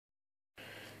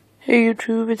Hey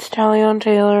YouTube, it's Talion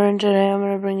Taylor, and today I'm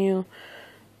going to bring you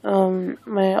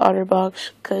my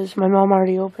Otterbox, because my mom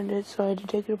already opened it, so I had to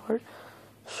take it apart.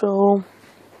 So,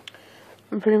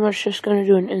 I'm pretty much just going to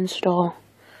do an install.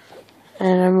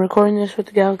 And I'm recording this with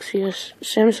the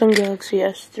Samsung Galaxy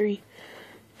S3.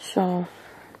 So,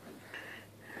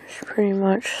 just pretty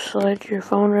much slide your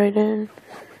phone right in.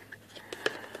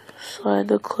 Slide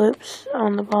the clips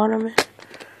on the bottom in.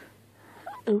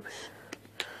 Oops.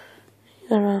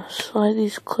 Gonna slide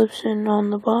these clips in on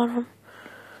the bottom.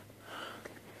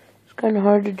 It's kind of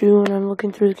hard to do when I'm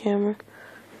looking through the camera.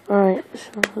 Alright,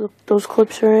 so those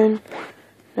clips are in.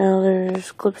 Now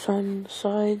there's clips on the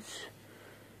sides.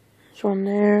 There's one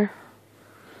there.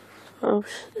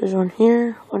 Oops, there's one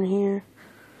here, one here.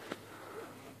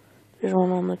 There's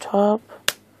one on the top.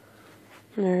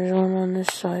 And there's one on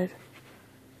this side.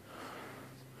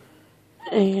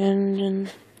 And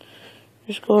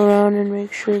just go around and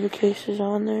make sure the case is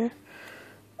on there.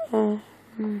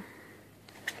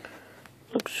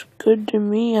 Looks good to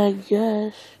me, I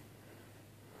guess.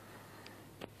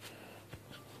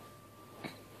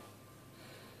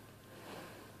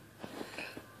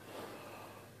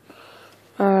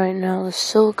 Alright, now the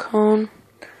silicone.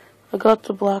 I got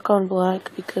the black on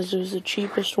black because it was the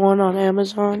cheapest one on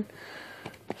Amazon.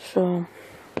 So,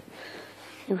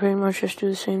 you pretty much just do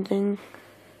the same thing.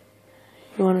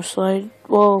 You want to slide,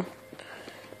 well,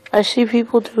 I see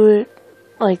people do it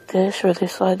like this, where they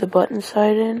slide the button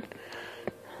side in.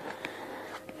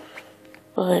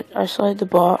 But I slide the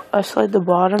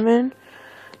bottom in,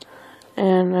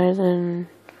 and I then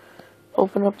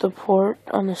open up the port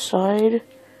on the side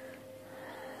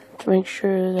to make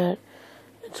sure that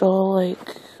it's all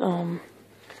like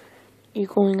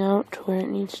equaling out to where it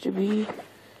needs to be.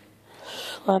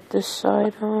 Slap this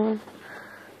side on.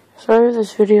 Sorry if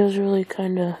this video is really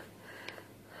kind of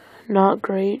not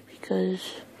great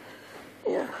because,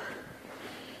 yeah.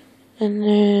 And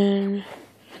then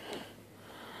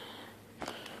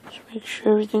just make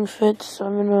sure everything fits. So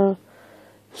I'm gonna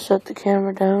set the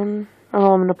camera down.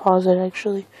 Oh, I'm gonna pause it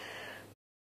actually.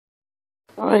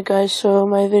 Alright guys, so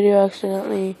my video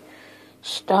accidentally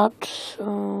stopped,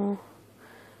 so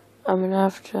I'm gonna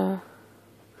have to,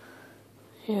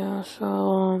 yeah,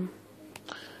 so,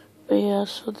 but yeah,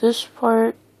 so this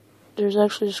part, there's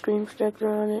actually a screen protector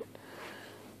on it.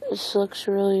 This looks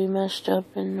really messed up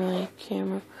in my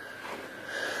camera.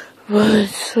 But,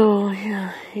 so,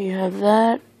 yeah, you have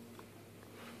that.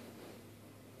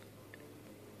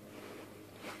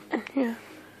 Yeah,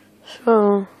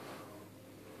 so,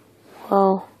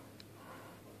 well,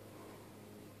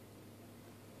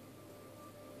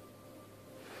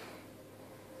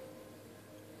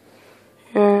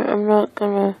 here, I'm not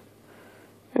gonna,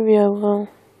 maybe I will.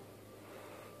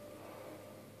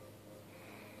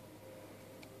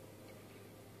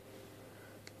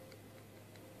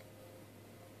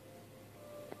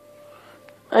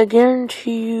 I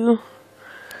guarantee you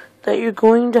that you're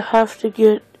going to have to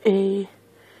get a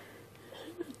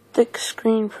thick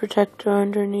screen protector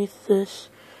underneath this,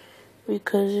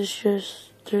 because it's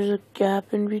just, there's a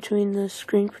gap in between the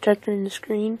screen protector and the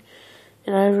screen,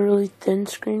 and I have a really thin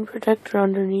screen protector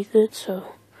underneath it,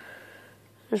 so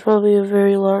there's probably a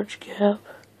very large gap.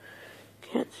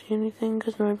 Can't see anything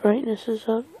because my brightness is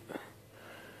up.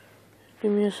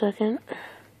 Give me a second.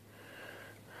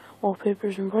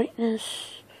 Wallpapers and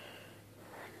brightness.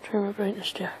 Turn my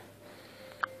brightness down.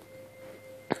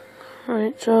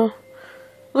 Alright, so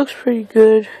looks pretty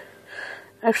good.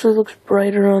 Actually looks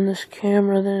brighter on this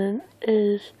camera than it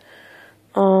is.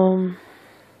 So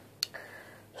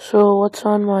what's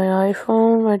on my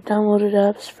iPhone? I downloaded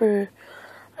apps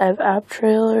I have app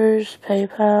trailers,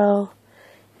 PayPal,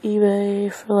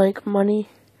 eBay for like money,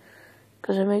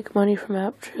 because I make money from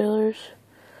app trailers.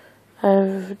 I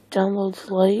have downloads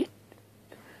light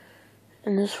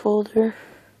in this folder,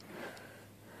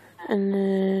 and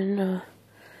then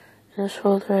in this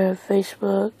folder I have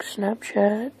Facebook,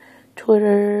 Snapchat,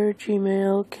 Twitter,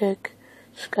 Gmail, Kik,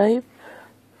 Skype.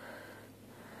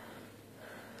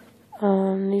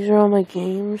 These are all my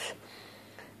games.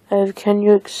 I have Can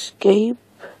You Escape,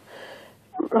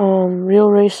 Real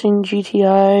Racing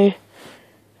GTI,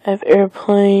 I have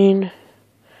Airplane,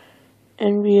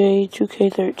 NBA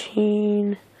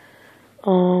 2K13,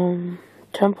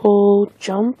 Temple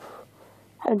Jump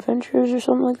Adventures or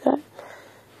something like that.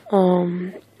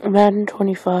 Madden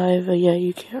 25, yeah,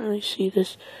 you can't really see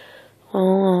this.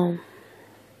 Car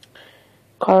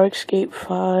Escape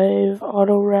 5,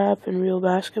 Auto Rap, and Real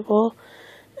Basketball.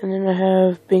 And then I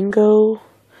have Bingo,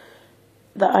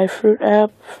 the iFruit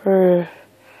app for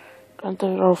Grand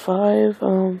Theft Auto 5,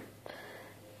 and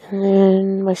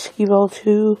then my Skee-Ball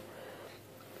 2,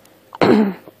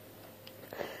 I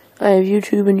have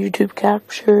YouTube and YouTube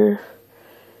Capture.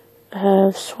 I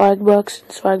have Swagbucks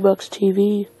and Swagbucks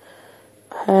TV.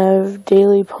 I have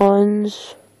Daily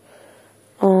Puns.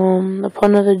 The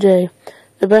pun of the day.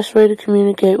 The best way to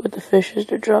communicate with the fish is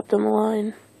to drop them a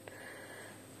line.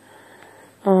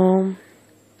 I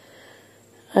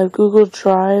have Google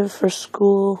Drive for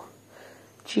school,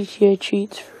 GTA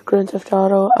Cheats for Grand Theft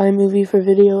Auto, iMovie for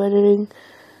video editing,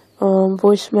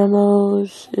 Voice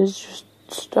Memos is just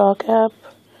stock app.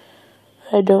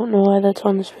 I don't know why that's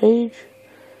on this page.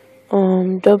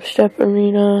 Dubstep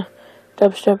Arena,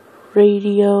 Dubstep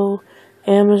Radio,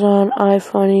 Amazon,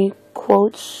 iFunny,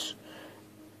 Quotes,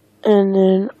 and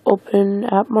then Open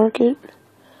App Market.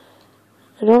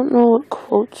 I don't know what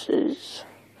Quotes is.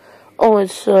 Oh,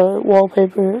 it's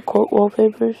wallpaper, quote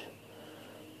wallpapers.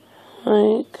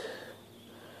 Like,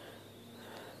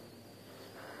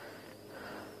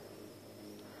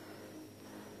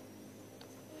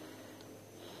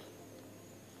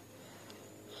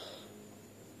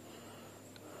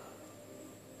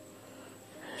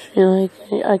 I feel like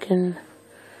I can,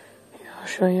 I'll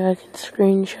show you, I can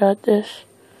screenshot this.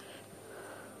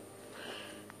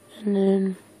 And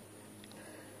then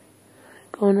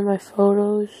go into my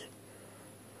photos.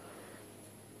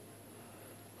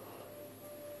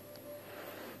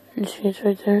 And see, it's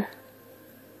right there.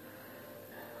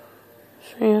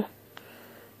 So yeah,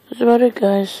 that's about it,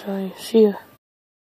 guys. So see ya.